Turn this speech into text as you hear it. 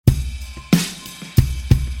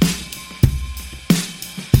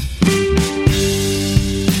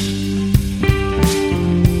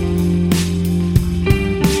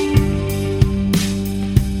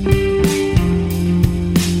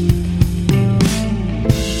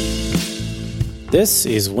This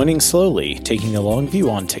is Winning Slowly, taking a long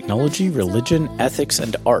view on technology, religion, ethics,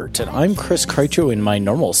 and art. And I'm Chris Krycho in my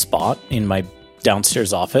normal spot in my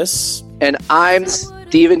downstairs office. And I'm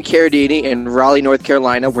Stephen Carradini in Raleigh, North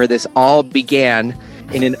Carolina, where this all began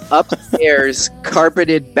in an upstairs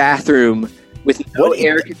carpeted bathroom with no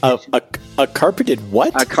air conditioning. A carpeted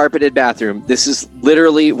what? A carpeted bathroom. This is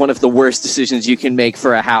literally one of the worst decisions you can make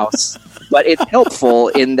for a house. But it's helpful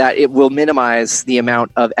in that it will minimize the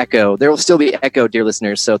amount of echo. There will still be echo, dear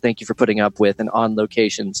listeners, so thank you for putting up with an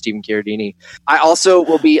on-location Stephen Carradini. I also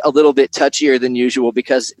will be a little bit touchier than usual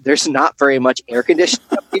because there's not very much air conditioning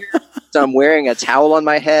up here. So I'm wearing a towel on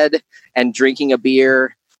my head and drinking a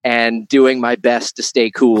beer and doing my best to stay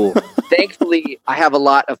cool. Thankfully, I have a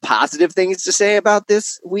lot of positive things to say about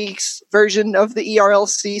this week's version of the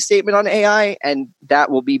ERLC statement on AI, and that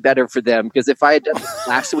will be better for them, because if I had done this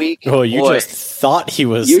last week... Oh, you just thought he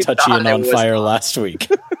was touchy and on fire last week.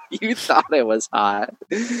 You thought it was hot.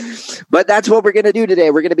 But that's what we're going to do today.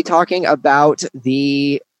 We're going to be talking about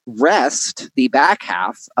the back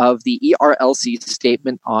half of the ERLC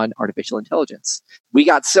statement on artificial intelligence. We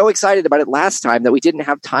got so excited about it last time that we didn't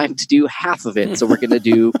have time to do half of it. So we're going to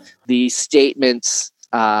do the statements,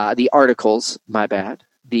 the articles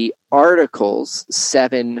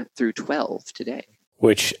 7 through 12 today.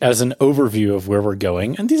 Which, as an overview of where we're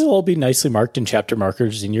going, and these will all be nicely marked in chapter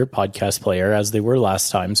markers in your podcast player as they were last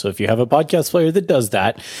time. So if you have a podcast player that does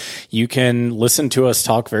that, you can listen to us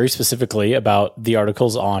talk very specifically about the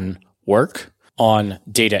articles on work, on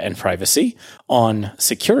data and privacy, on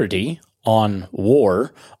security, on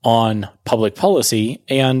war, on public policy,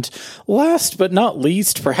 and last but not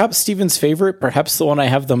least, perhaps Stephen's favorite, perhaps the one I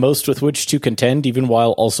have the most with which to contend, even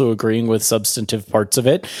while also agreeing with substantive parts of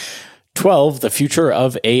it, 12, the future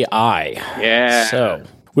of AI. Yeah. So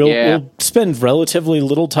we'll spend relatively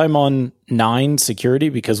little time on 9, security,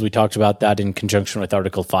 because we talked about that in conjunction with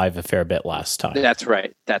Article 5 a fair bit last time. That's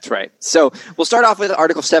right. So we'll start off with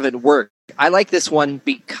Article 7, work. I like this one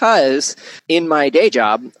because in my day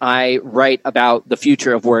job, I write about the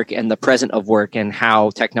future of work and the present of work and how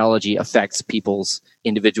technology affects people's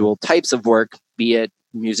individual types of work, be it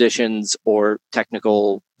musicians or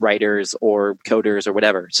technical writers or coders or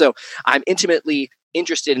whatever. So I'm intimately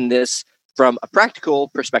interested in this from a practical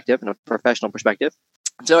perspective and a professional perspective.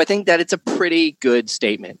 So I think that it's a pretty good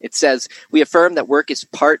statement. It says, we affirm that work is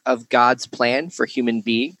part of God's plan for human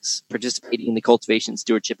beings, participating in the cultivation and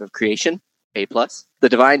stewardship of creation, A+. The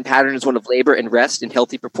divine pattern is one of labor and rest in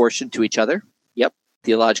healthy proportion to each other. Yep.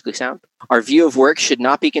 Theologically sound. Our view of work should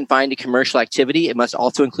not be confined to commercial activity. It must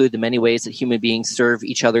also include the many ways that human beings serve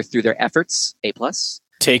each other through their efforts. A+.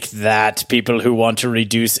 Take that, people who want to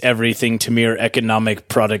reduce everything to mere economic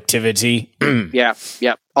productivity. Yeah.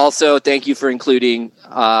 Also, thank you for including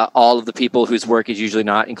all of the people whose work is usually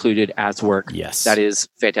not included as work. Yes. That is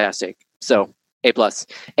fantastic. So, A+.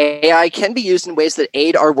 AI can be used in ways that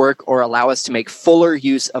aid our work or allow us to make fuller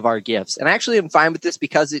use of our gifts. And actually, I'm fine with this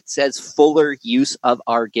because it says fuller use of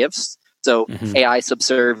our gifts. So AI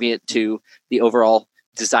subservient to the overall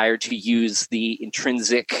desire to use the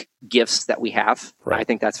intrinsic gifts that we have. Right. I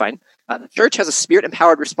think that's fine. The church has a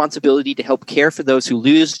spirit-empowered responsibility to help care for those who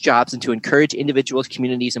lose jobs and to encourage individuals,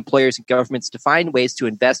 communities, employers, and governments to find ways to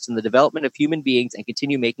invest in the development of human beings and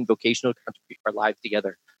continue making vocational contributions to our lives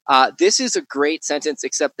together. This is a great sentence,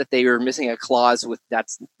 except that they were missing a clause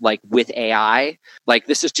that's like with AI. Like,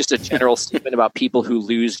 this is just a general statement about people who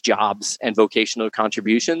lose jobs and vocational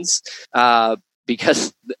contributions.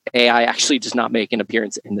 Because AI actually does not make an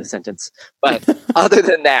appearance in the sentence. But other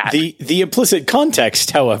than that... The implicit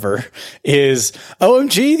context, however, is,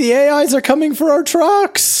 OMG, the AIs are coming for our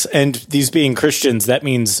trucks! And these being Christians, that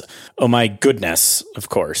means, oh my goodness, of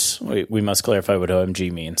course. We must clarify what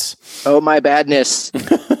OMG means. Oh my badness.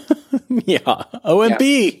 Yeah,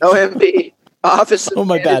 OMB. Yeah. OMB. Office of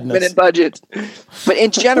Management and Budget. But in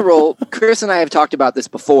general, Chris and I have talked about this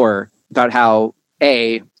before, about how,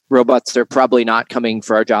 robots are probably not coming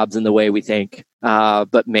for our jobs in the way we think,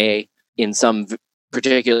 but may in some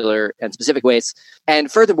particular and specific ways.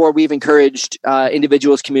 And furthermore, we've encouraged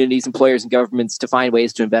individuals, communities, employers, and governments to find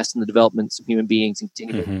ways to invest in the development of human beings and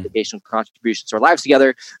continue making educational contributions to our lives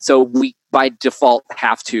together. So we, by default,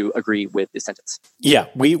 have to agree with this sentence. Yeah,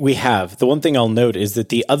 we have. The one thing I'll note is that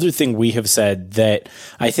the other thing we have said that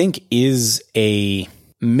I think is a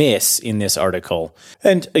miss in this article,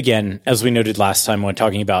 and again, as we noted last time when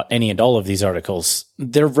talking about any and all of these articles,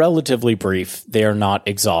 they're relatively brief. They are not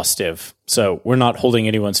exhaustive. So we're not holding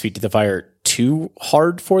anyone's feet to the fire too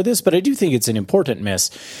hard for this, but I do think it's an important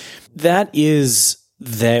miss. That is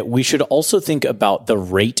that we should also think about the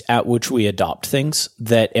rate at which we adopt things,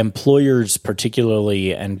 that employers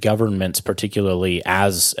particularly and governments particularly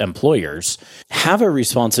as employers have a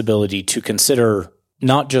responsibility to consider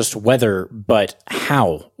not just whether, but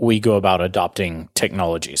how we go about adopting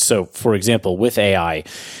technology. So, for example, with AI,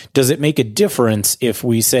 does it make a difference if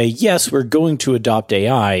we say, yes, we're going to adopt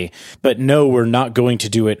AI, but no, we're not going to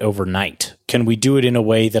do it overnight? Can we do it in a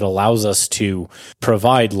way that allows us to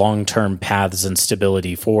provide long-term paths and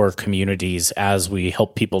stability for communities as we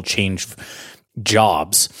help people change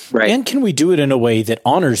jobs? Right. And can we do it in a way that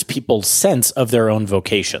honors people's sense of their own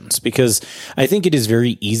vocations? Because I think it is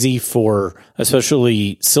very easy for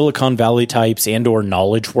especially Silicon Valley types and or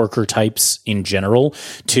knowledge worker types in general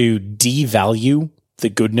to devalue the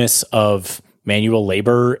goodness of manual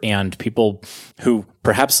labor and people who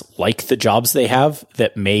perhaps like the jobs they have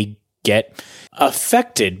that may get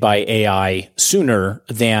affected by AI sooner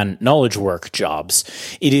than knowledge work jobs.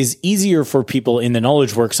 It is easier for people in the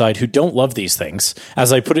knowledge work side who don't love these things.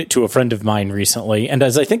 As I put it to a friend of mine recently, and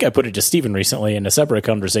as I think I put it to Stephen recently in a separate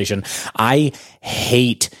conversation, I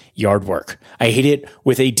hate yard work. I hate it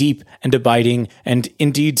with a deep and abiding and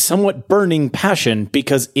indeed somewhat burning passion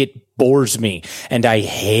because it bores me. And I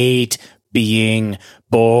hate being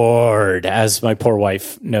bored, as my poor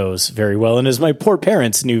wife knows very well, and as my poor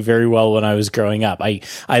parents knew very well when I was growing up. I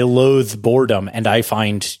loathe boredom, and I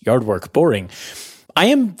find yard work boring. I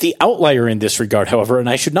am the outlier in this regard, however, and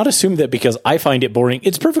I should not assume that because I find it boring,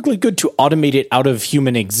 it's perfectly good to automate it out of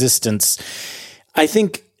human existence. I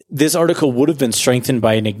think this article would have been strengthened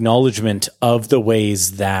by an acknowledgement of the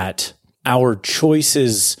ways that our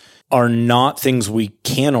choices are not things we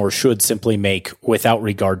can or should simply make without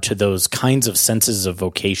regard to those kinds of senses of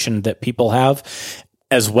vocation that people have,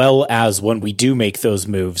 as well as when we do make those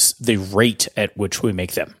moves, the rate at which we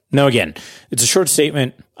make them. Now, again, it's a short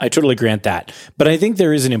statement. I totally grant that. But I think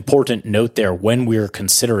there is an important note there when we're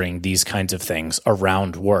considering these kinds of things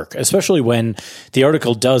around work, especially when the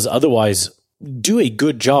article does otherwise do a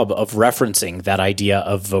good job of referencing that idea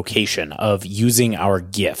of vocation, of using our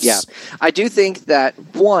gifts. Yeah, I do think that,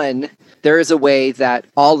 one, there is a way that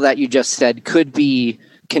all that you just said could be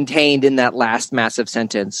contained in that last massive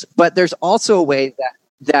sentence. But there's also a way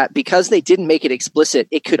that because they didn't make it explicit,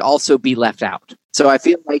 it could also be left out. So I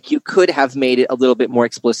feel like you could have made it a little bit more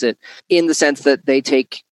explicit in the sense that they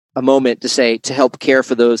take a moment to say, to help care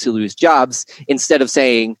for those who lose jobs, instead of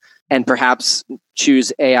saying, and perhaps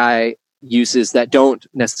choose AI uses that don't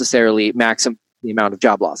necessarily maximize the amount of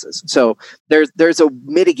job losses. So there's a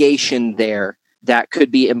mitigation there that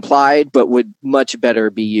could be implied, but would much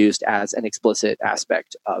better be used as an explicit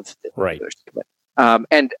aspect of the statement.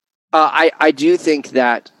 I do think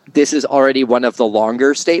that this is already one of the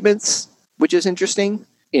longer statements, which is interesting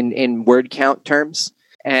in word count terms.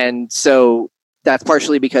 And so that's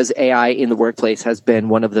partially because AI in the workplace has been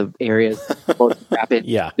one of the areas of most rapid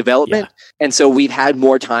development. Yeah. And so we've had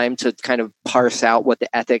more time to kind of parse out what the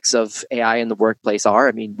ethics of AI in the workplace are.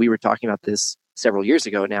 I mean, we were talking about this several years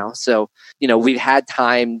ago now. So, we've had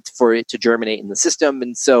time for it to germinate in the system.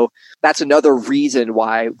 And so that's another reason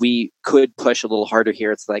why we could push a little harder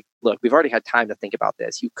here. It's like, look, we've already had time to think about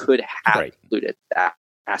this. You could have included that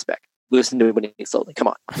aspect. Listen to it slowly. Come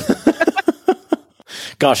on.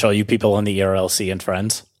 Gosh, all you people on the ERLC and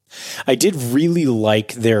friends. I did really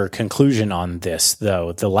like their conclusion on this,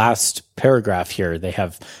 though. The last paragraph here, they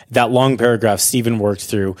have that long paragraph Stephen worked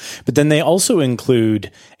through, but then they also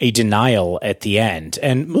include a denial at the end.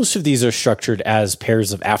 And most of these are structured as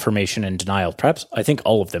pairs of affirmation and denial. Perhaps, I think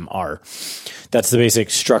all of them are. That's the basic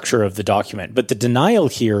structure of the document. But the denial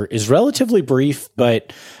here is relatively brief,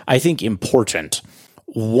 but I think important.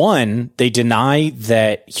 One, they deny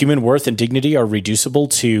that human worth and dignity are reducible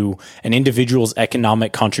to an individual's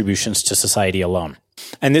economic contributions to society alone.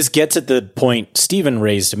 And this gets at the point Stephen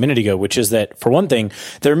raised a minute ago, which is that, for one thing,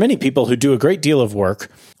 there are many people who do a great deal of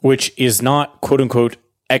work, which is not, quote unquote,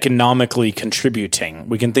 economically contributing.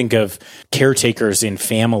 We can think of caretakers in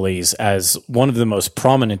families as one of the most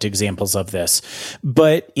prominent examples of this.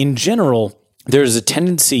 But in general, there's a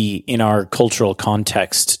tendency in our cultural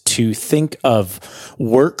context to think of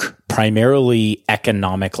work primarily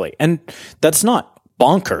economically. And that's not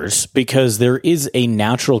bonkers, because there is a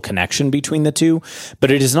natural connection between the two,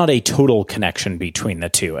 but it is not a total connection between the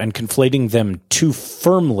two. And conflating them too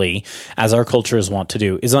firmly, as our cultures want to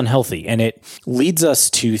do, is unhealthy. And it leads us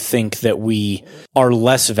to think that we are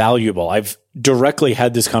less valuable. I've directly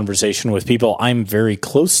had this conversation with people I'm very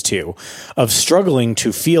close to of struggling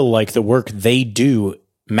to feel like the work they do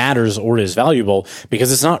matters or is valuable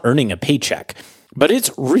because it's not earning a paycheck. But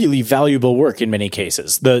it's really valuable work in many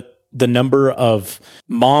cases. The number of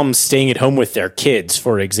moms staying at home with their kids,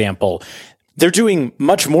 for example, they're doing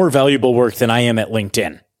much more valuable work than I am at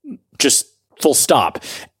LinkedIn. Just full stop.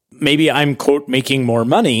 Maybe I'm, quote, making more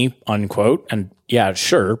money, unquote. And yeah,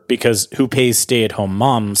 sure, because who pays stay-at-home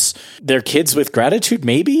moms? Their kids with gratitude,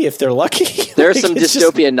 maybe, if they're lucky. There are some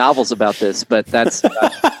dystopian novels about this, but that's...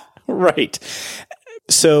 Right.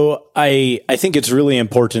 So I think it's really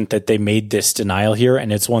important that they made this denial here,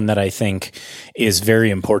 and it's one that I think is very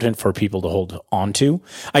important for people to hold on to.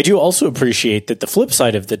 I do also appreciate that the flip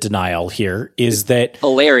side of the denial here is that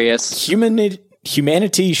hilarious.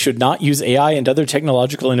 Humanity should not use AI and other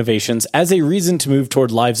technological innovations as a reason to move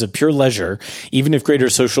toward lives of pure leisure, even if greater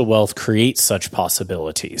social wealth creates such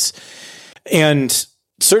possibilities. And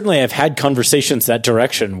certainly I've had conversations that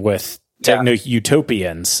direction with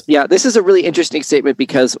techno-utopians. Yeah, this is a really interesting statement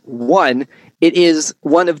because, one, it is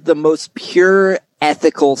one of the most pure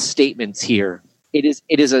ethical statements here. It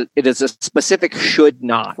is a specific should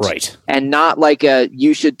not. Right. And not like a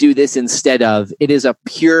you should do this instead of. It is a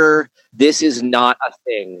pure this is not a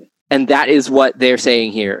thing. And that is what they're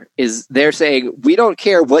saying here. Is they're saying we don't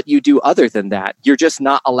care what you do other than that. You're just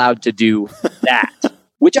not allowed to do that.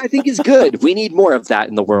 Which I think is good. We need more of that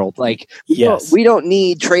in the world. Like, we don't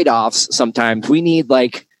need trade-offs sometimes. We need,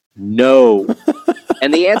 like, no.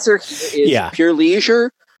 And the answer is pure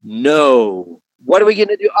leisure? No. What are we going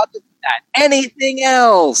to do other than that? Anything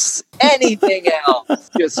else. Anything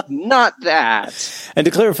else. Just not that. And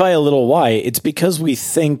to clarify a little why, it's because we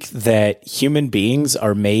think that human beings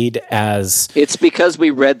are made as... It's because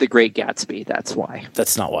we read The Great Gatsby. That's why.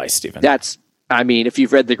 That's not why, Stephen. I mean, if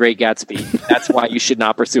you've read The Great Gatsby, that's why you should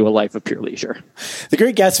not pursue a life of pure leisure. The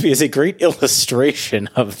Great Gatsby is a great illustration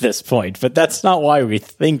of this point, but that's not why we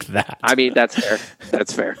think that. I mean, that's fair.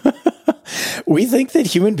 That's fair. We think that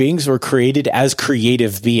human beings were created as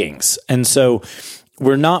creative beings. And so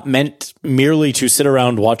we're not meant merely to sit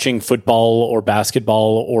around watching football or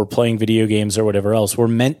basketball or playing video games or whatever else. We're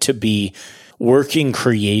meant to be working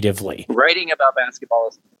creatively. Writing about basketball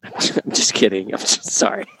is... I'm just kidding. I'm just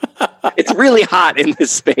sorry. It's really hot in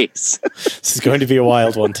this space. This is going to be a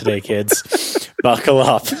wild one today, kids. Buckle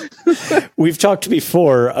up. We've talked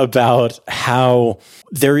before about how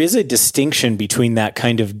there is a distinction between that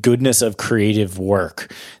kind of goodness of creative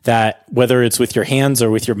work, that whether it's with your hands or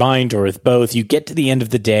with your mind or with both, you get to the end of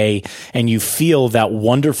the day and you feel that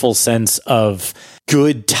wonderful sense of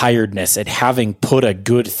good tiredness at having put a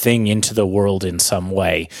good thing into the world in some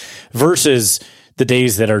way versus the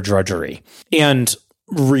days that are drudgery. And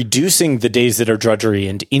reducing the days that are drudgery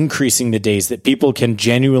and increasing the days that people can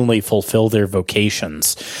genuinely fulfill their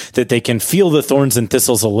vocations, that they can feel the thorns and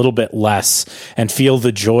thistles a little bit less and feel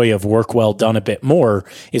the joy of work well done a bit more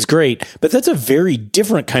is great. But that's a very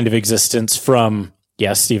different kind of existence from,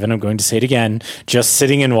 yes, Stephen, I'm going to say it again, just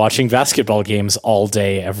sitting and watching basketball games all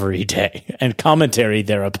day, every day, and commentary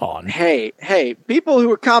thereupon. Hey, people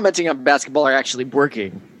who are commenting on basketball are actually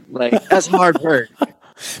working. Like, that's hard work.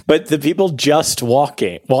 But the people just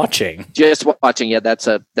watching. Just watching, yeah, that's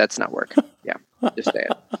not work. Yeah, just saying.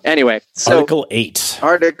 Anyway, so Article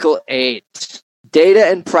 8. Data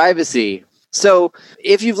and privacy. So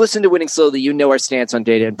if you've listened to Winning Slowly, you know our stance on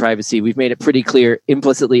data and privacy. We've made it pretty clear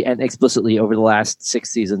implicitly and explicitly over the last 6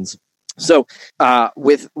 seasons. So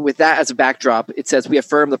with that as a backdrop, it says we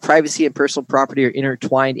affirm the privacy and personal property are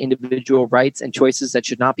intertwined individual rights and choices that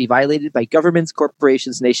should not be violated by governments,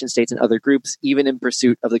 corporations, nation states, and other groups, even in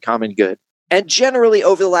pursuit of the common good. And generally,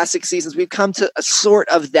 over the last 6 seasons, we've come to a sort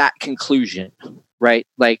of that conclusion, right?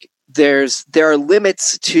 Like there are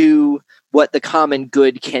limits to what the common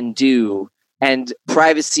good can do, and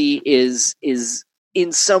privacy is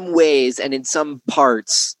in some ways and in some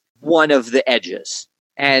parts one of the edges.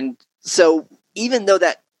 And so even though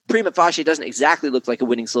that prima facie doesn't exactly look like a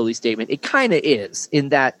Winning Slowly statement, it kind of is, in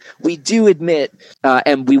that we do admit,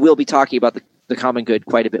 and we will be talking about the common good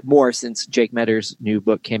quite a bit more since Jake Metter's new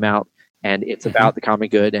book came out, and it's about the common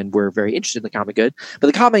good, and we're very interested in the common good. But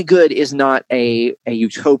the common good is not a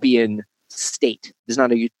utopian state. It's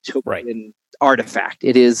not a utopian artifact.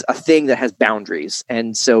 It is a thing that has boundaries,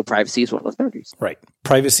 and so privacy is one of those boundaries. Right.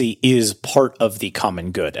 Privacy is part of the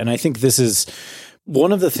common good, and I think this is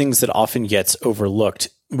one of the things that often gets overlooked.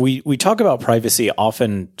 We talk about privacy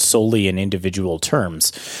often solely in individual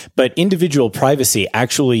terms, but individual privacy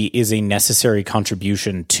actually is a necessary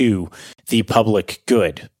contribution to the public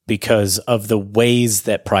good. because of the ways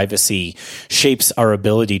that privacy shapes our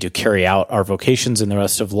ability to carry out our vocations in the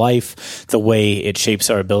rest of life, the way it shapes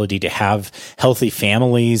our ability to have healthy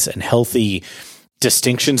families and healthy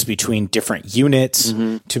distinctions between different units,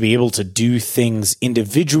 to be able to do things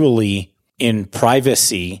individually in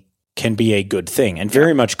privacy can be a good thing, and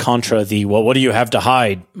very much contra the, well, what do you have to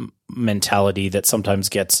hide mentality that sometimes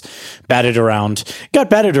got batted around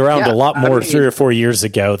a lot more 3 or 4 years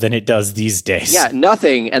ago than it does these days. Yeah,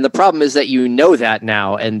 nothing. And the problem is that you know that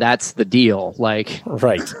now, and that's the deal. Like,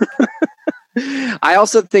 right. I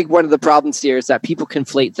also think one of the problems here is that people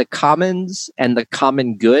conflate the commons and the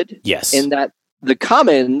common good. Yes. In that the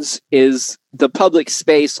commons is the public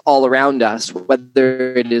space all around us,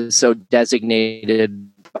 whether it is so designated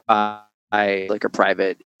by like a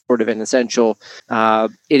private sort of an essential.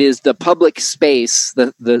 It is the public space,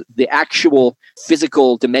 the actual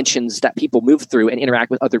physical dimensions that people move through and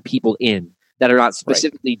interact with other people in, that are not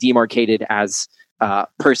specifically demarcated as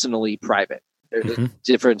personally private. There's a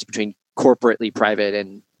difference between corporately private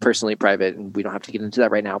and personally private, and we don't have to get into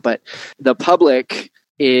that right now. But the public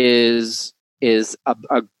is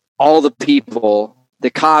all the people.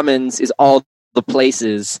 The commons is all the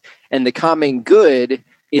places, and the common good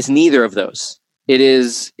is neither of those. It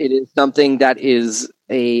is something that is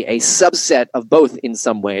a subset of both in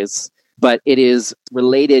some ways, but it is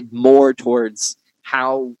related more towards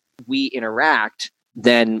how we interact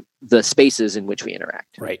than the spaces in which we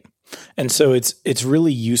interact. Right. And so it's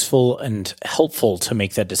really useful and helpful to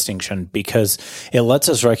make that distinction, because it lets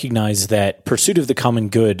us recognize that pursuit of the common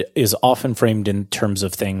good is often framed in terms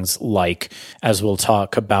of things like, as we'll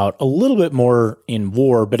talk about a little bit more in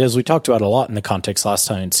war, but as we talked about a lot in the context last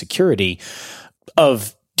time in security,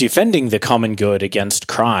 of defending the common good against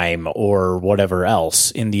crime or whatever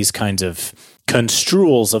else in these kinds of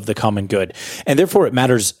construals of the common good. And therefore it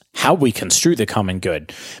matters how we construe the common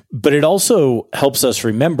good. But it also helps us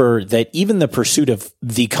remember that even the pursuit of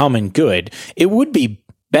the common good, it would be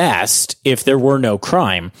best if there were no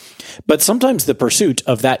crime. But sometimes the pursuit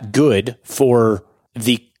of that good for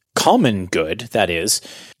the common good, that is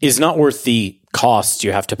not worth the costs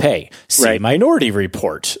you have to pay. See Minority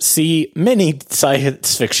Report. See many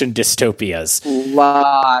science fiction dystopias.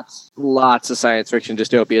 Lots of science fiction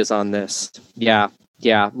dystopias on this. Yeah.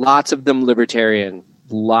 Lots of them libertarian.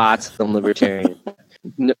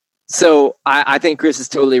 So I think Chris is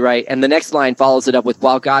totally right. And the next line follows it up with,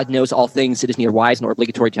 while God knows all things, it is neither wise nor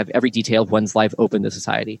obligatory to have every detail of one's life open to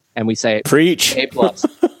society. And we say, preach. A+.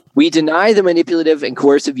 We deny the manipulative and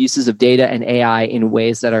coercive uses of data and AI in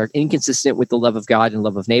ways that are inconsistent with the love of God and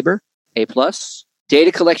love of neighbor. A+.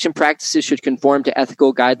 Data collection practices should conform to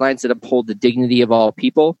ethical guidelines that uphold the dignity of all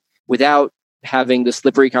people, without having the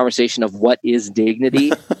slippery conversation of what is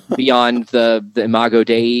dignity beyond the imago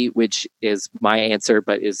Dei, which is my answer,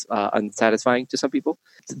 but is unsatisfying to some people.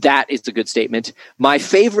 That is a good statement. My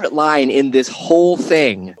favorite line in this whole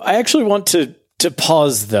thing. I actually want to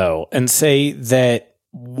pause, though, and say that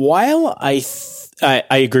while I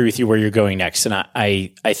agree with you where you're going next, and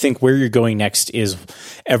I think where you're going next is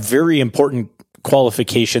a very important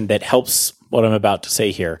qualification that helps what I'm about to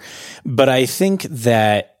say here. But I think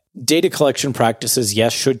that data collection practices,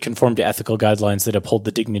 yes, should conform to ethical guidelines that uphold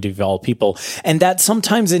the dignity of all people. And that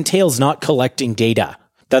sometimes entails not collecting data.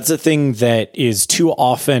 That's a thing that is too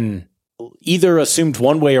often either assumed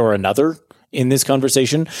one way or another in this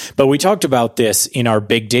conversation. But we talked about this in our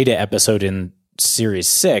big data episode in Series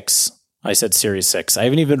 6. I said Series 6. I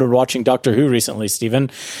haven't even been watching Doctor Who recently, Stephen.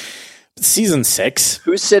 Season 6.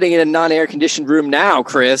 Who's sitting in a non-air-conditioned room now,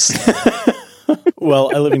 Chris?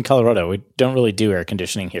 Well, I live in Colorado. We don't really do air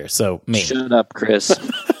conditioning here, so me. Shut up, Chris.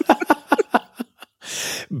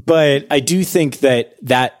 But I do think that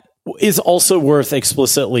is also worth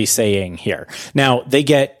explicitly saying here. Now, they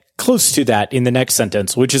get close to that in the next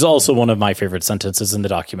sentence, which is also one of my favorite sentences in the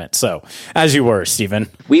document. So, as you were, Stephen.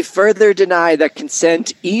 We further deny that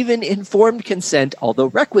consent, even informed consent, although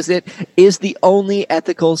requisite, is the only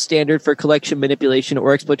ethical standard for collection, manipulation,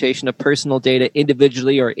 or exploitation of personal data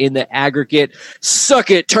individually or in the aggregate.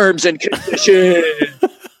 Suck it, terms and conditions!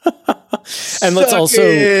 And let's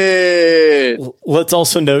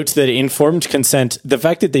also note that informed consent, the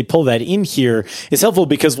fact that they pull that in here is helpful,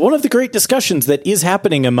 because one of the great discussions that is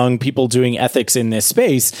happening among people doing ethics in this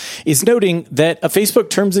space is noting that a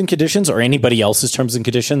Facebook terms and conditions or anybody else's terms and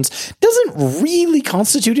conditions doesn't really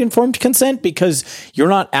constitute informed consent, because you're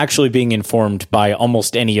not actually being informed by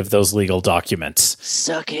almost any of those legal documents.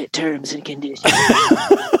 Suck it, terms and conditions.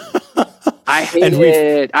 I hate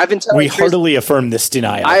it. We heartily affirm this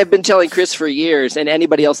denial. I have been telling Chris for years, and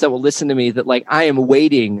anybody else that will listen to me, that like I am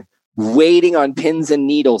waiting waiting on pins and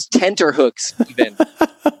needles, tenterhooks even,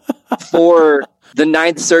 for the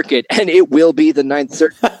Ninth Circuit, and it will be the Ninth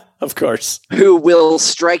Circuit. Of course. Who will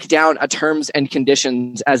strike down a terms and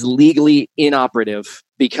conditions as legally inoperative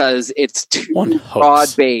because it's too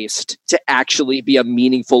broad-based to actually be a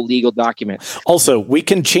meaningful legal document. Also, we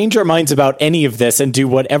can change our minds about any of this and do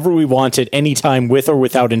whatever we want at any time with or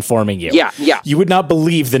without informing you. Yeah. You would not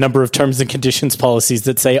believe the number of terms and conditions policies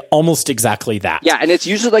that say almost exactly that. Yeah, and it's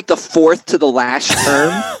usually like the fourth to the last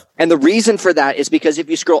term. And the reason for that is because if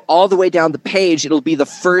you scroll all the way down the page, it'll be the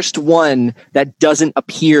first one that doesn't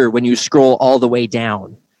appear when you scroll all the way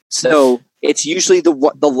down. So it's usually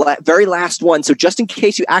the very last one. So just in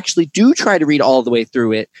case you actually do try to read all the way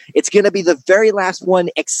through it, it's going to be the very last one,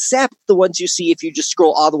 except the ones you see if you just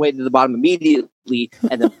scroll all the way to the bottom immediately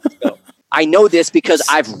and then go. I know this because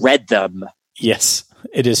I've read them. Yes.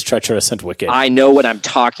 It is treacherous and wicked. I know what I'm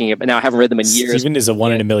talking about. Now, I haven't read them in years. Stephen is a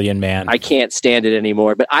 1 in a million man. I can't stand it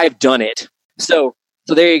anymore, but I've done it. So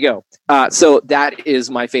there you go. So that is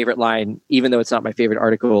my favorite line. Even though it's not my favorite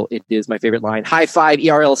article, it is my favorite line. High five,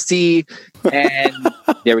 ERLC. And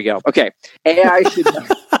there we go. Okay. AI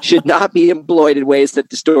should not be employed in ways that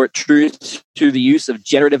distort truth through the use of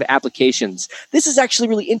generative applications. This is actually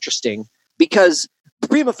really interesting because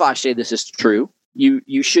prima facie, this is true.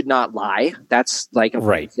 You should not lie. That's like a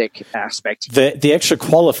basic aspect. The extra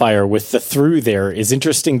qualifier with the through there is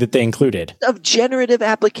interesting that they included. Of generative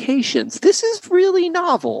applications. This is really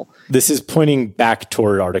novel. This is pointing back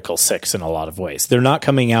toward Article 6 in a lot of ways. They're not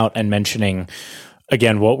coming out and mentioning,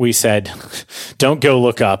 again, what we said, don't go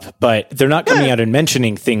look up, but they're not coming out and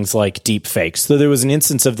mentioning things like deep fakes. So there was an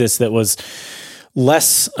instance of this that was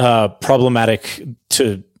less problematic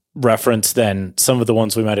to reference than some of the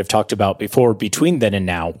ones we might have talked about before between then and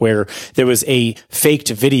now, where there was a faked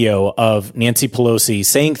video of Nancy Pelosi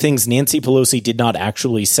saying things Nancy Pelosi did not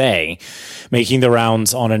actually say, making the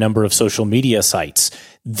rounds on a number of social media sites.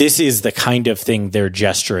 This is the kind of thing they're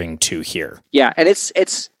gesturing to here. Yeah, and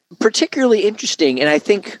it's particularly interesting, and I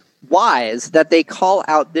think wise that they call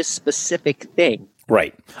out this specific thing.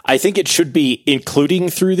 Right. I think it should be including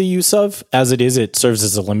through the use of. As it is, it serves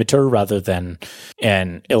as a limiter rather than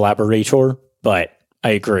an elaborator. But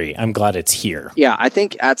I agree. I'm glad it's here. Yeah, I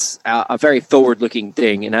think that's a very forward-looking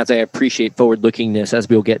thing. And as I appreciate forward-lookingness, as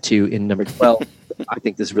we'll get to in number 12, I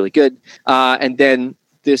think this is really good. And then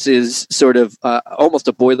this is sort of almost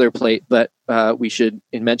a boilerplate, but we should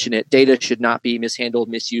mention it. Data should not be mishandled,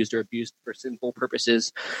 misused, or abused for sinful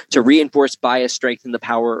purposes to reinforce bias, strengthen the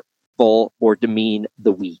power, or demean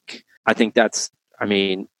the weak. I think that's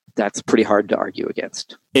pretty hard to argue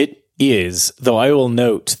against. It is, though I will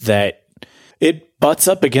note that it butts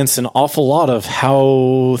up against an awful lot of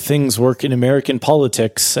how things work in American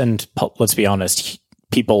politics and, let's be honest,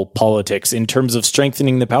 people politics in terms of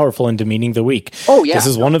strengthening the powerful and demeaning the weak. Oh, yeah. This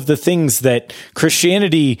is one of the things that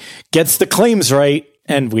Christianity gets the claims right,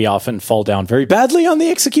 and we often fall down very badly on the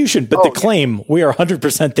execution. But the claim, we are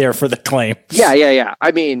 100% there for the claim. Yeah.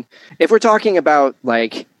 I mean, if we're talking about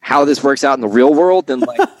like how this works out in the real world, then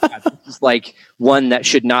like this is like one that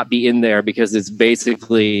should not be in there because it's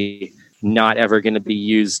basically not ever going to be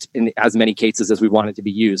used in as many cases as we want it to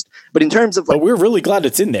be used. But in terms of, like, but we're really glad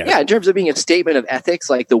it's in there. Yeah, in terms of being a statement of ethics,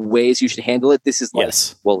 like the ways you should handle it, this is like,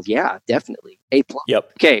 yes. Well, yeah, definitely A+.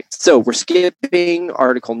 Yep. Okay, so we're skipping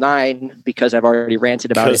Article 9 because I've already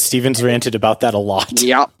ranted about it. Because Stephen's ranted about that a lot.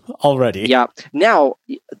 Yeah, already. Yeah. Now,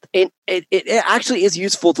 it actually is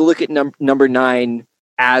useful to look at number 9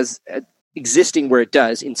 as existing where it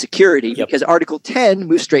does in security, because Article 10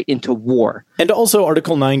 moves straight into war. And also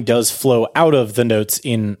Article 9 does flow out of the notes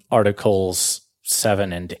in Articles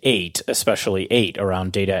 7 and 8, especially 8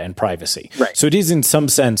 around data and privacy. Right. So it is in some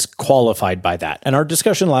sense qualified by that. And our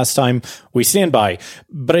discussion last time, we stand by,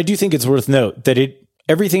 but I do think it's worth note that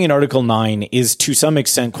everything in Article 9 is to some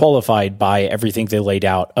extent qualified by everything they laid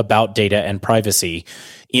out about data and privacy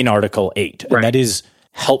in Article 8. And that is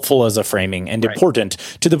helpful as a framing and important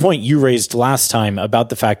to the point you raised last time about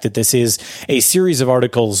the fact that this is a series of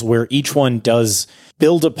articles where each one does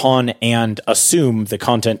build upon and assume the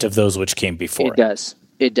content of those which came before.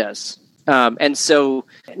 It does. And so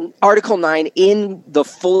Article 9 in the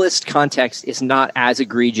fullest context is not as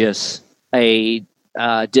egregious a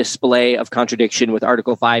display of contradiction with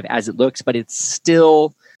Article 5 as it looks, but it's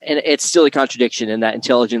still a contradiction in that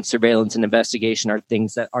intelligence, surveillance, and investigation are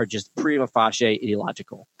things that are just prima facie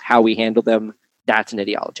ideological. How we handle them, that's an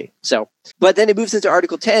ideology. So, but then it moves into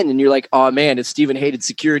Article 10, and you're like, oh man, if Stephen hated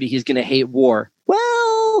security, he's going to hate war.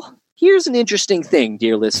 Well, here's an interesting thing,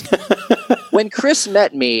 dear listener. When Chris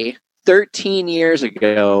met me 13 years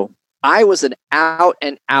ago, I was an out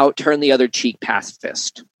and out turn the other cheek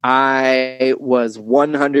pacifist. I was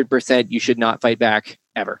 100% you should not fight back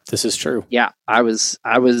ever. This is true. Yeah, I was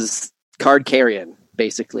card carrying,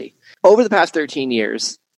 basically. Over the past 13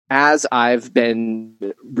 years, as I've been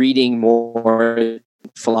reading more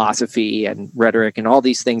philosophy and rhetoric and all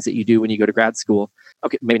these things that you do when you go to grad school.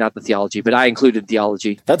 Okay, maybe not the theology, but I included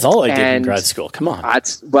theology. That's all I did in grad school. Come on.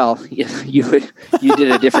 You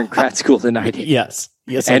did a different grad school than I did. Yes,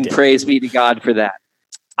 and I did. Praise be to God for that.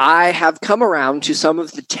 I have come around to some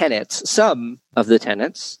of the tenets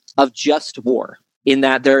of just war, in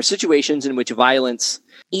that there are situations in which violence,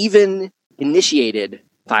 even initiated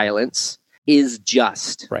violence, is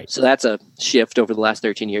just. Right. So that's a shift over the last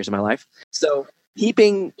 13 years of my life. So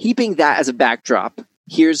heaping that as a backdrop,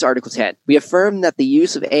 here's Article 10. We affirm that the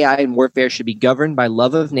use of AI in warfare should be governed by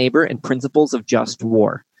love of neighbor and principles of just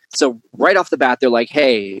war. So right off the bat, they're like,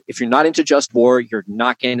 hey, if you're not into just war, you're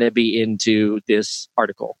not going to be into this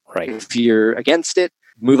article. Right. If you're against it,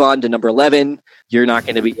 move on to number 11. You're not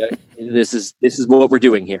going to be, this is what we're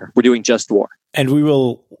doing here. We're doing just war. And we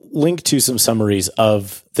will link to some summaries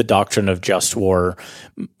of the doctrine of just war,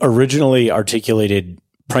 originally articulated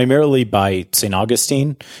primarily by St.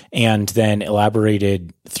 Augustine and then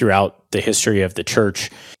elaborated throughout the history of the church.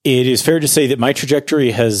 It is fair to say that my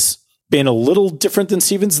trajectory has been a little different than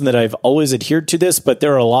Stephen's, and that I've always adhered to this, but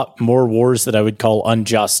there are a lot more wars that I would call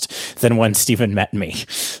unjust than when Stephen met me.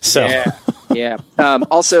 So, yeah.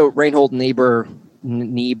 Also, Reinhold Niebuhr,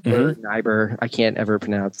 I can't ever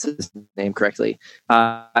pronounce his name correctly,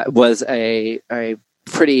 was a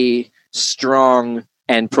pretty strong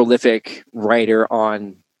and prolific writer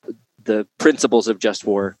on the principles of just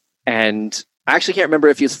war. And I actually can't remember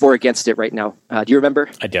if he was for or against it right now. Do you remember?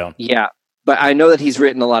 I don't. Yeah. But I know that he's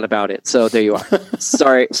written a lot about it. So there you are.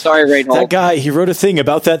 Sorry, Reinhold. That guy, he wrote a thing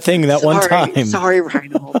about that thing one time. Sorry,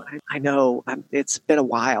 Reinhold. I know. It's been a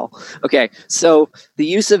while. Okay. So the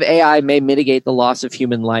use of AI may mitigate the loss of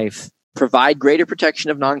human life, provide greater protection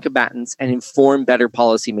of non-combatants, and inform better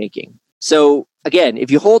policymaking. So again, if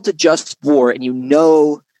you hold to just war and you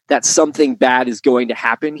know that something bad is going to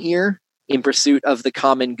happen here in pursuit of the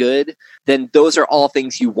common good, then those are all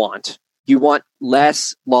things you want. You want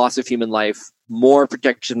less loss of human life, more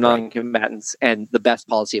protection of non-combatants, and the best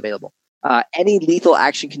policy available. Any lethal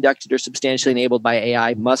action conducted or substantially enabled by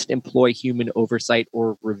AI must employ human oversight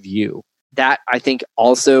or review. That, I think,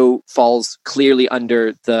 also falls clearly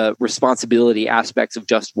under the responsibility aspects of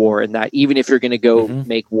just war, and that even if you're going to go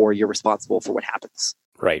make war, you're responsible for what happens.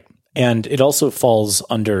 Right. And it also falls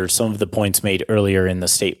under some of the points made earlier in the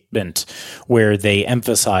statement where they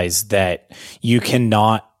emphasize that you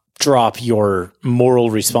cannot drop your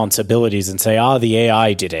moral responsibilities and say, the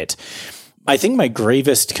AI did it. I think my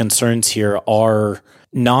gravest concerns here are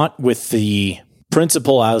not with the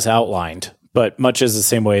principle as outlined, but much as the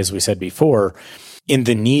same way as we said before, in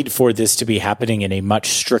the need for this to be happening in a much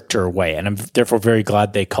stricter way. And I'm therefore very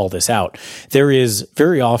glad they call this out. There is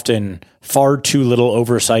very often far too little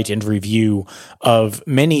oversight and review of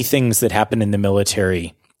many things that happen in the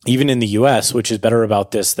military, even in the US, which is better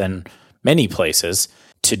about this than many places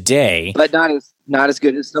today. But not as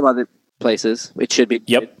good as some other places. It should be.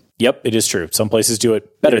 Yep, it is true. Some places do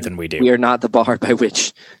it better than we do. We are not the bar by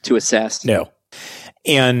which to assess. No.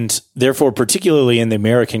 And therefore, particularly in the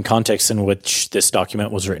American context in which this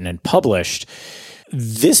document was written and published,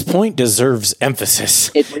 this point deserves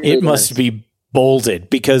emphasis. It must be bolded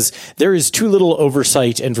because there is too little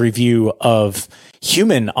oversight and review of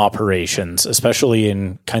human operations, especially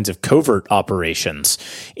in kinds of covert operations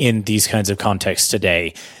in these kinds of contexts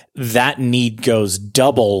today. That need goes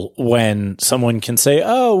double when someone can say,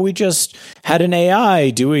 we just had an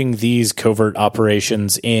AI doing these covert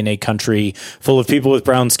operations in a country full of people with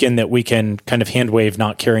brown skin that we can kind of hand wave,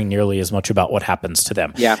 not caring nearly as much about what happens to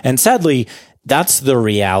them. Yeah. And sadly, that's the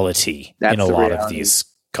reality in a lot of these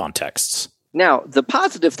contexts. Now, the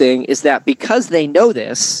positive thing is that because they know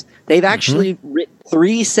this, they've actually written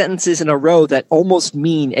 3 sentences in a row that almost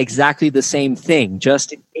mean exactly the same thing,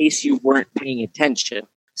 just in case you weren't paying attention.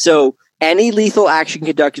 So, any lethal action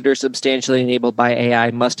conducted or substantially enabled by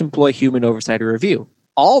AI must employ human oversight or review.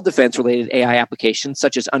 All defense-related AI applications,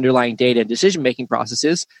 such as underlying data and decision-making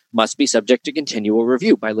processes, must be subject to continual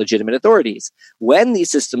review by legitimate authorities. When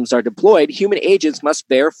these systems are deployed, human agents must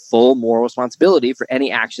bear full moral responsibility for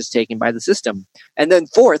any actions taken by the system. And then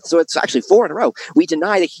fourth, so it's actually 4 in a row, we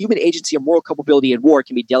deny that human agency and moral culpability in war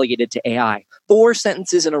can be delegated to AI. 4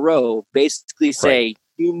 sentences in a row basically say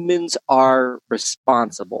humans are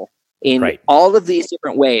responsible. In all of these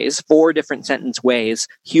different ways, 4 different sentence ways,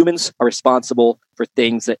 humans are responsible for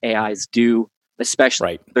things that AIs do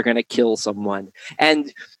especially if they're going to kill someone.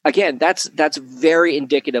 And again, that's very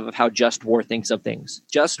indicative of how Just War thinks of things.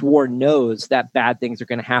 Just War knows that bad things are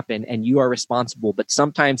going to happen and you are responsible, but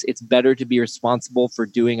sometimes it's better to be responsible for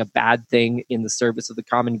doing a bad thing in the service of the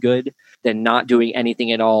common good than not doing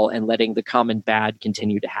anything at all and letting the common bad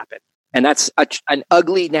continue to happen. And that's an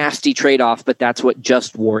ugly, nasty trade-off, but that's what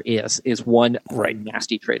Just War is one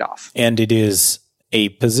nasty trade-off. And it is a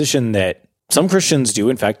position that some Christians do,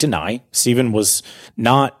 in fact, deny. Stephen was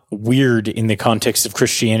not weird in the context of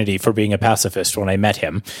Christianity for being a pacifist when I met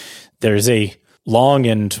him. There's a long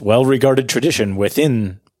and well-regarded tradition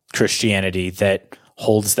within Christianity that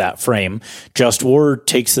holds that frame. Just War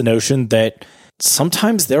takes the notion that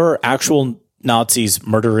sometimes there are actual Nazis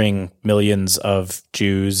murdering millions of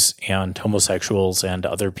Jews and homosexuals and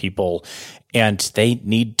other people, and they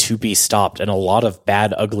need to be stopped. And a lot of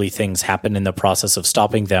bad, ugly things happen in the process of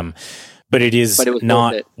stopping them. But it was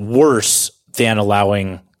not worse than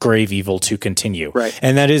allowing grave evil to continue. Right.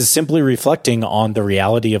 And that is simply reflecting on the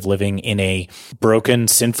reality of living in a broken,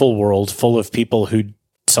 sinful world full of people who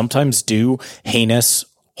sometimes do heinous,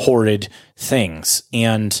 horrid things.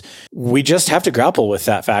 And we just have to grapple with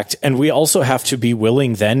that fact. And we also have to be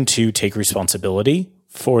willing then to take responsibility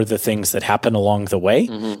for the things that happen along the way.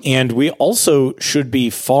 Mm-hmm. And we also should be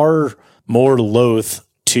far more loath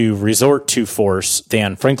to resort to force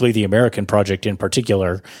than, frankly, the American project in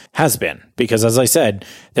particular has been. Because, as I said,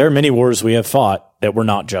 there are many wars we have fought that were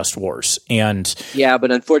not just wars. And yeah, but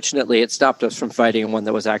unfortunately, it stopped us from fighting one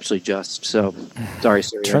that was actually just. So, sorry,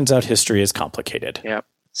 Syria. Turns out history is complicated. Yeah.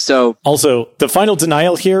 So, also, the final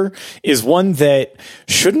denial here is one that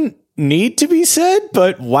shouldn't need to be said,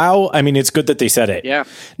 but wow, I mean, it's good that they said it. Yeah.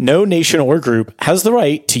 No nation or group has the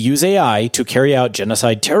right to use AI to carry out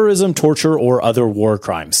genocide, terrorism, torture, or other war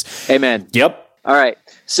crimes. Amen. Yep. All right.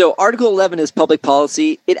 So Article 11 is public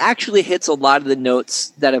policy. It actually hits a lot of the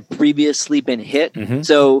notes that have previously been hit. Mm-hmm.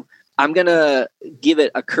 So I'm going to give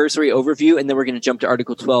it a cursory overview, and then we're going to jump to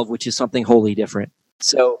Article 12, which is something wholly different.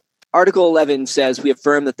 So Article 11 says, we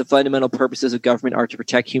affirm that the fundamental purposes of government are to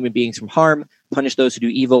protect human beings from harm, punish those who do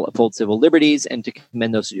evil, uphold civil liberties, and to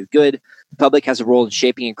commend those who do good. The public has a role in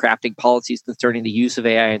shaping and crafting policies concerning the use of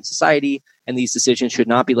AI in society, and these decisions should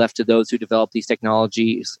not be left to those who develop these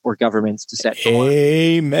technologies or governments to set forth.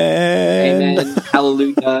 Amen. Amen.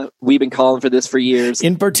 Hallelujah. We've been calling for this for years.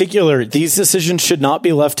 In particular, these decisions should not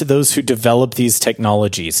be left to those who develop these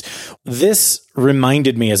technologies. This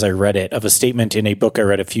reminded me, as I read it, of a statement in a book I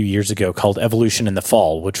read a few years ago called Evolution in the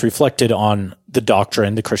Fall, which reflected on the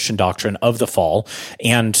doctrine, the Christian doctrine of the fall,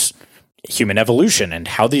 and human evolution and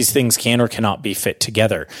how these things can or cannot be fit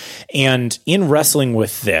together. And in wrestling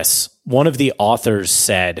with this, one of the authors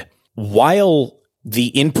said, while the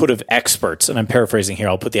input of experts, and I'm paraphrasing here,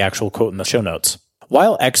 I'll put the actual quote in the show notes,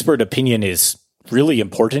 while expert opinion is really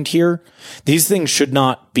important here, these things should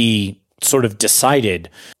not be sort of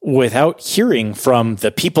decided without hearing from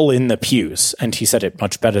the people in the pews. And he said it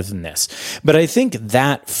much better than this. But I think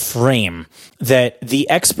that frame that the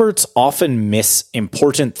experts often miss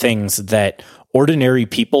important things that ordinary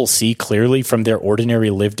people see clearly from their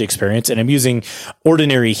ordinary lived experience. And I'm using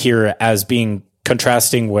ordinary here as being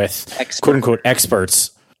contrasting with quote unquote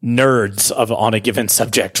experts, nerds on a given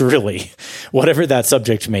subject, really, whatever that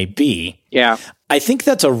subject may be. Yeah. I think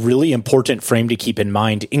that's a really important frame to keep in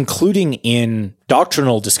mind, including in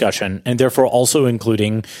doctrinal discussion and therefore also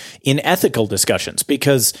including in ethical discussions,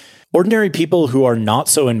 because ordinary people who are not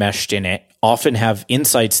so enmeshed in it often have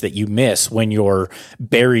insights that you miss when you're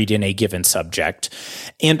buried in a given subject.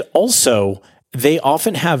 And also, they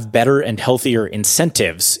often have better and healthier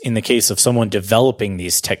incentives in the case of someone developing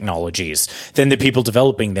these technologies than the people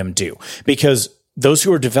developing them do, because those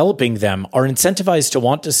who are developing them are incentivized to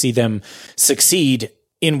want to see them succeed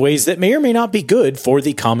in ways that may or may not be good for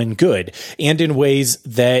the common good, and in ways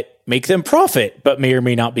that make them profit, but may or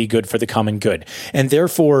may not be good for the common good. And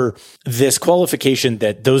therefore, this qualification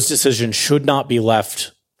that those decisions should not be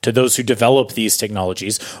left to those who develop these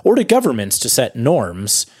technologies or to governments to set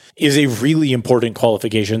norms is a really important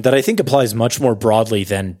qualification that I think applies much more broadly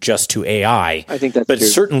than just to AI. I think that's but true.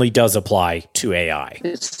 Certainly does apply to AI.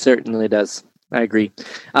 It certainly does. I agree.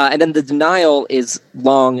 And then the denial is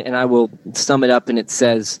long, and I will sum it up, and it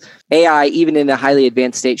says, AI, even in a highly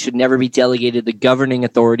advanced state, should never be delegated the governing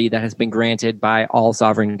authority that has been granted by all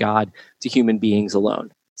sovereign God to human beings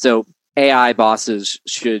alone. So AI bosses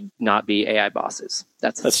should not be AI bosses.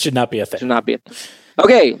 That should not be a thing. Should not be a thing.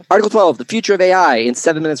 Okay, Article 12, the future of AI in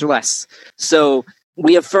 7 minutes or less. So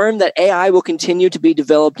we affirm that AI will continue to be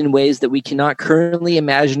developed in ways that we cannot currently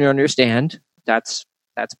imagine or understand. That's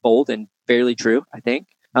bold and fairly true, I think.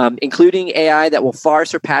 including AI that will far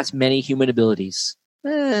surpass many human abilities.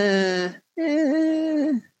 I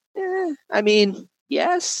mean,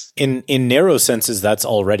 yes. In narrow senses, that's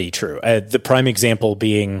already true. The prime example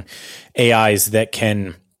being AIs that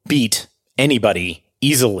can beat anybody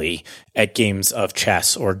easily at games of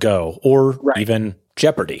chess or Go or even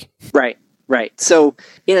Jeopardy. Right. So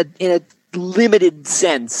in a limited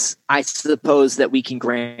sense, I suppose that we can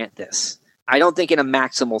grant this. I don't think in a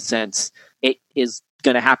maximal sense it is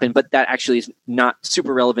going to happen, but that actually is not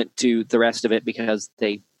super relevant to the rest of it because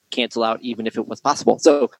they cancel out even if it was possible.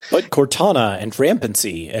 But Cortana and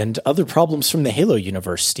Rampancy and other problems from the Halo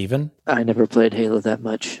universe, Stephen. I never played Halo that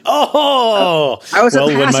much.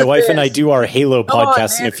 When my wife and I do our Halo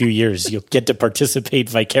podcast in a few years, you'll get to participate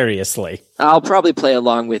vicariously. I'll probably play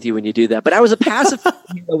along with you when you do that. But I was a passive.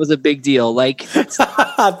 It was a big deal. Like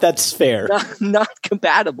that's fair. Not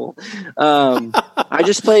compatible. I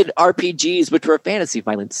just played RPGs, which were fantasy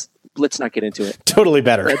violence. Let's not get into it. Totally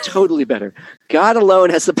better. Totally better. God alone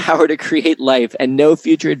has the power to create life, and no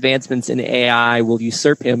future advancements in AI will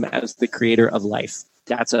usurp him as the creator of life.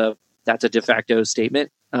 That's a de facto statement.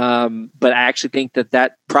 But I actually think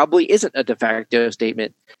that probably isn't a de facto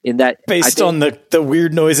statement in that based on the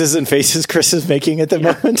weird noises and faces Chris is making at the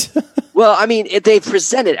moment. Well, I mean, they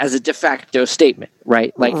present it as a de facto statement,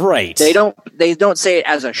 right? Like, They don't say it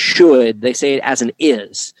as a should. They say it as an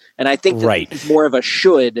is, and I think it's more of a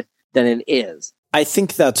should than an is. I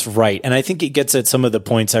think that's right, and I think it gets at some of the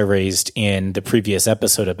points I raised in the previous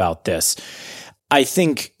episode about this. I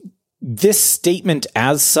think this statement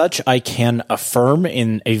as such I can affirm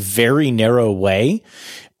in a very narrow way,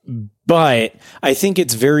 but I think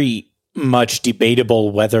it's very much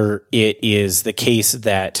debatable whether it is the case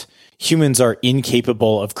that humans are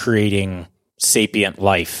incapable of creating sapient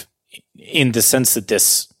life in the sense that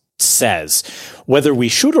this says. Whether we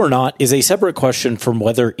should or not is a separate question from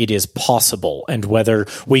whether it is possible and whether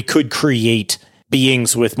we could create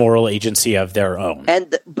beings with moral agency of their own.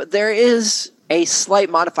 But there is a slight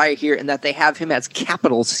modifier here in that they have him as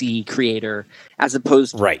capital C creator as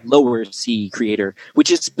opposed to lower C creator,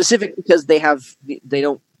 which is specific because they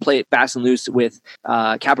don't play it fast and loose with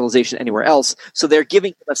capitalization anywhere else. So they're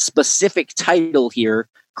giving him a specific title here,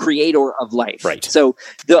 creator of life. Right. So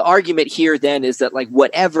the argument here then is that like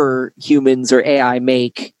whatever humans or AI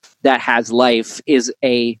make that has life is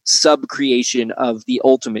a sub-creation of the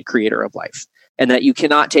ultimate creator of life. And that you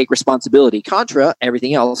cannot take responsibility. Contra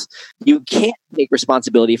everything else, you can't take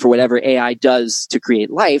responsibility for whatever AI does to create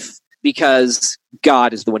life because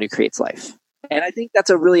God is the one who creates life. And I think that's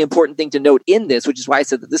a really important thing to note in this, which is why I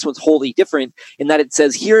said that this one's wholly different in that it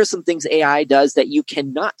says, here are some things AI does that you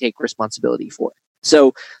cannot take responsibility for.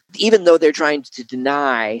 So even though they're trying to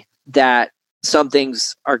deny that some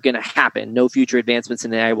things are going to happen, no future advancements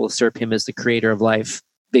in AI will usurp him as the creator of life,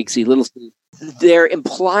 big C, little c, they're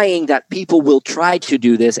implying that people will try to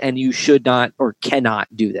do this and you should not or cannot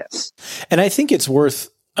do this. And I think it's worth,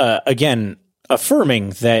 again, affirming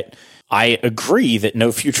that I agree that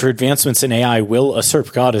no future advancements in AI will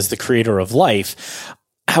usurp God as the creator of life.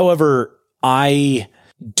 However, I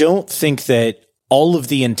don't think that all of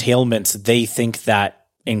the entailments they think that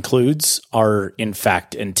includes are in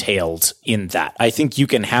fact entailed in that. I think you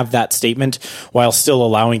can have that statement while still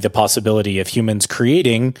allowing the possibility of humans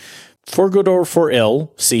creating, for good or for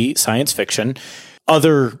ill, see science fiction,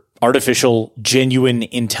 other artificial, genuine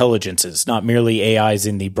intelligences, not merely AIs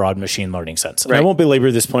in the broad machine learning sense. And I won't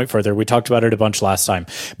belabor this point further. We talked about it a bunch last time,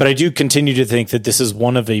 but I do continue to think that this is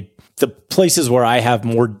one of the places where I have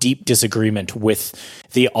more deep disagreement with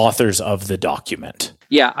the authors of the document.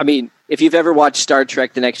 Yeah, I mean, if you've ever watched Star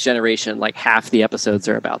Trek The Next Generation, like half the episodes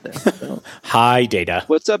are about this. So. Hi, Data.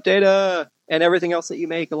 What's up, Data? And everything else that you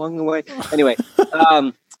make along the way. Anyway,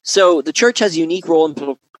 so the church has a unique role in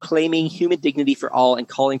proclaiming human dignity for all and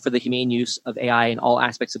calling for the humane use of AI in all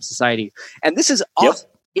aspects of society. And this is awesome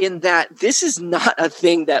in that this is not a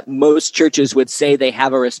thing that most churches would say they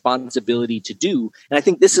have a responsibility to do. And I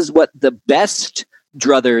think this is what the best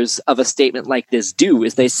druthers of a statement like this do,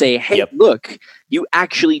 is they say, hey, look, you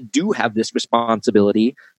actually do have this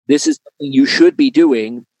responsibility. This is something you should be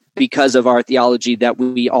doing because of our theology that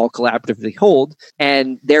we all collaboratively hold.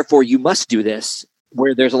 And therefore you must do this.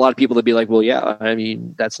 Where there's a lot of people that be like, well, yeah, I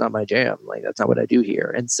mean, that's not my jam. Like, that's not what I do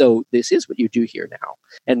here. And so this is what you do here now.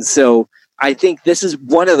 And so I think this is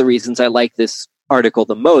one of the reasons I like this article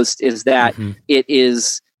the most, is that it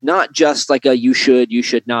is not just like a you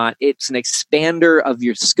should not. It's an expander of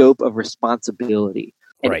your scope of responsibility.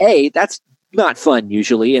 And that's not fun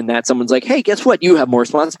usually, in that someone's like, hey, guess what? You have more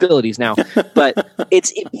responsibilities now. But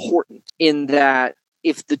it's important in that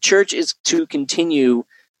if the church is to continue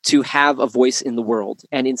to have a voice in the world.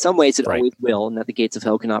 And in some ways it Right. always will, and that the gates of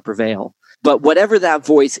hell cannot prevail. But whatever that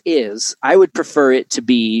voice is, I would prefer it to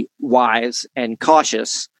be wise and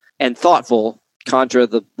cautious and thoughtful contra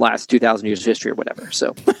the last 2,000 years of history or whatever.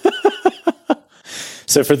 So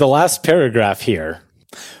So for the last paragraph here,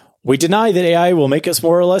 we deny that AI will make us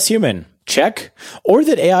more or less human. Check. Or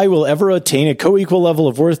that AI will ever attain a co-equal level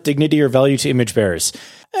of worth, dignity, or value to image bearers.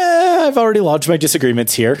 I've already lodged my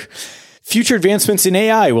disagreements here. Future advancements in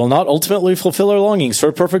AI will not ultimately fulfill our longings for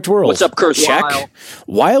a perfect world. What's up, Kurt Check. Weil?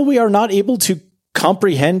 While we are not able to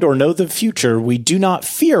comprehend or know the future, we do not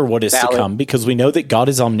fear what is Valid. to come, because we know that God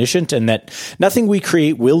is omniscient and that nothing we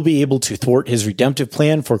create will be able to thwart his redemptive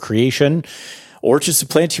plan for creation or to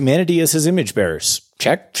supplant humanity as his image bearers.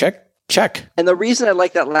 Check, check, check. And the reason I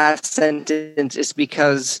like that last sentence is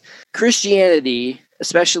because Christianity,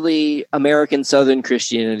 especially American Southern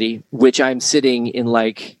Christianity, which I'm sitting in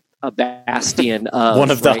like a bastion of One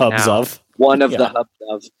of the right hubs now, of. one of Yeah. the hubs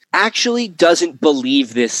of, actually doesn't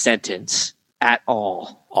believe this sentence at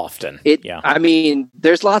all. Often. Yeah. I mean,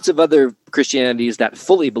 there's lots of other Christianities that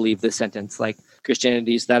fully believe this sentence, like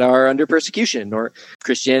Christianities that are under persecution, or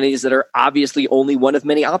Christianities that are obviously only one of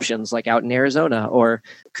many options, like out in Arizona, or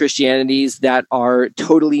Christianities that are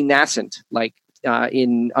totally nascent, like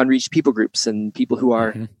in unreached people groups and people who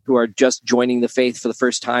are just joining the faith for the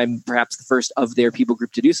first time, perhaps the first of their people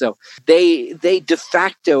group to do so. They de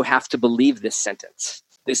facto have to believe this sentence.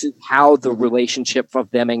 This is how the relationship of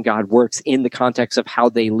them and God works in the context of how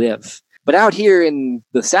they live. But out here in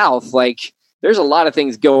the South, like, there's a lot of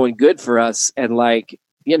things going good for us. And like,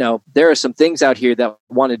 you know, there are some things out here that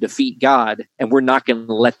want to defeat God, and we're not going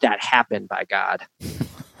to let that happen by God.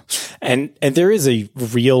 And there is a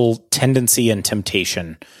real tendency and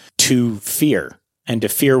temptation to fear and to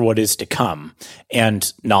fear what is to come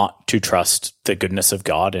and not to trust the goodness of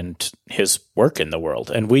God and his work in the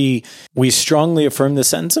world. And we strongly affirm this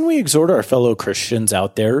sentence, and we exhort our fellow Christians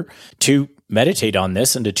out there to meditate on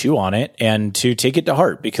this and to chew on it and to take it to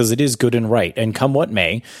heart, because it is good and right. And come what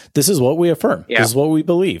may, this is what we affirm. Yeah. This is what we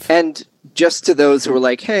believe. And just to those who are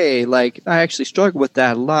like, hey, like, I actually struggle with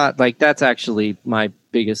that a lot. Like, that's actually my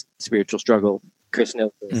biggest spiritual struggle. Chris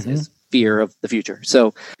knows this is fear of the future.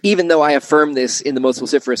 So even though I affirm this in the most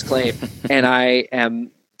vociferous claim, and I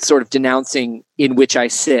am sort of denouncing in which I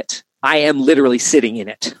sit, I am literally sitting in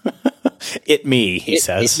it. It me, he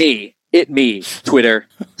says. It me, Twitter.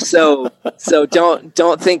 So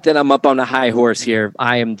don't think that I'm up on a high horse here.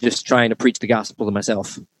 I am just trying to preach the gospel to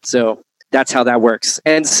myself. So that's how that works.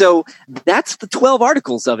 And so that's the 12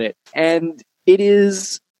 articles of it. And it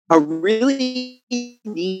is a really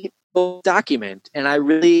neat document. And I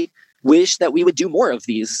really wish that we would do more of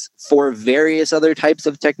these for various other types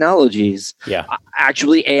of technologies. Yeah.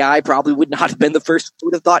 Actually, AI probably would not have been the first we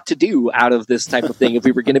would have thought to do out of this type of thing if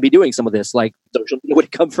we were going to be doing some of this. Like, social media would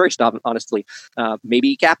have come first, honestly.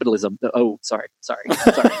 Maybe capitalism. Oh, sorry.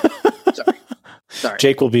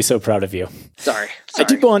 Jake will be so proud of you. Sorry. I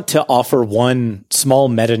did want to offer one small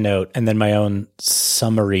meta note and then my own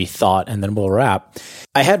summary thought, and then we'll wrap.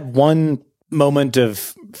 I had one moment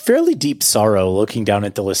of fairly deep sorrow looking down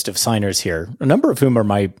at the list of signers here, a number of whom are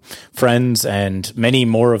my friends and many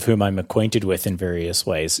more of whom I'm acquainted with in various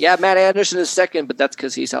ways. Yeah, Matt Anderson is second, but that's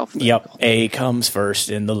because he's alphabetical. Yep, A comes first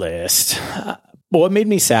in the list. But what made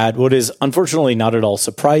me sad, what is unfortunately not at all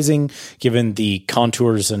surprising, given the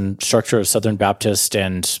contours and structure of Southern Baptist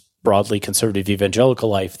and broadly conservative evangelical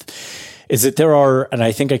life, is that there are, and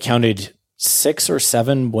I think I counted 6 or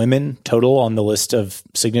 7 women total on the list of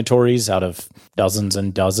signatories out of dozens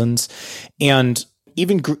and dozens. And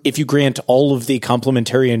even if you grant all of the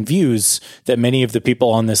complementarian views that many of the people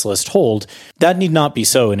on this list hold, that need not be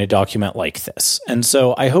so in a document like this. And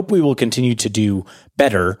so I hope we will continue to do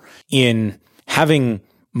better in having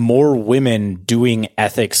more women doing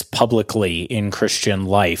ethics publicly in Christian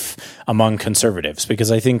life among conservatives, because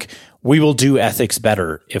I think we will do ethics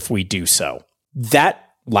better if we do so. That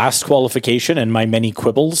last qualification and my many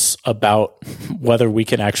quibbles about whether we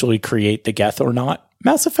can actually create the Geth or not.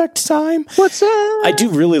 Mass Effect time. What's up? I do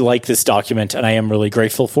really like this document, and I am really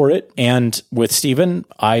grateful for it. And with Stephen,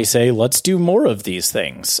 I say, let's do more of these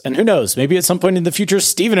things. And who knows, maybe at some point in the future,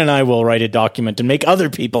 Stephen and I will write a document and make other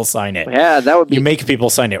people sign it. Yeah, that would be... You make people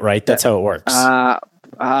sign it, right? That's how it works.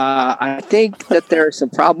 I think that there are some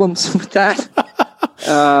problems with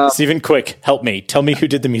that. Stephen, quick, help me. Tell me who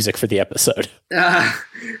did the music for the episode.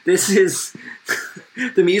 This is...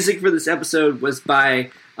 the music for this episode was by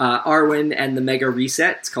Arwen and the Mega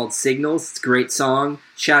Reset. It's called Signals. It's a great song.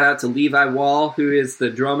 Shout out to Levi Wall, who is the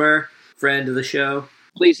drummer, friend of the show.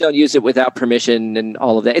 Please don't use it without permission and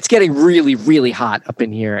all of that. It's getting really, really hot up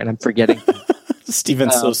in here, and I'm forgetting.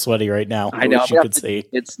 Steven's so sweaty right now. I know. Wish you could see.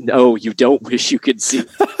 No, you don't wish you could see.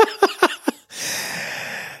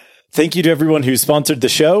 Thank you to everyone who sponsored the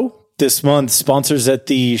show. This month, sponsors at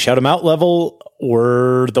the Shout 'em Out level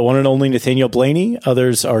were the one and only Nathaniel Blaney.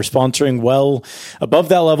 Others are sponsoring well above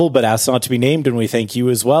that level, but asked not to be named, and we thank you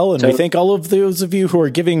as well. And we thank all of those of you who are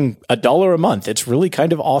giving $1 a month. It's really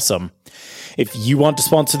kind of awesome. If you want to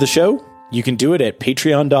sponsor the show, you can do it at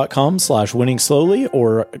patreon.com/winningslowly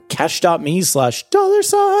or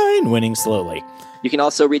cash.me/$winningslowly. You can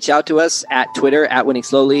also reach out to us at Twitter at Winning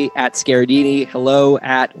Slowly, at Scaradini, hello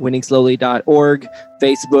at winningslowly.org,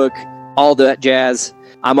 Facebook, all that jazz.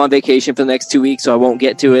 I'm on vacation for the next 2 weeks, so I won't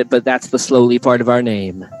get to it, but that's the slowly part of our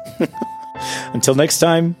name. Until next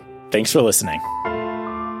time, thanks for listening.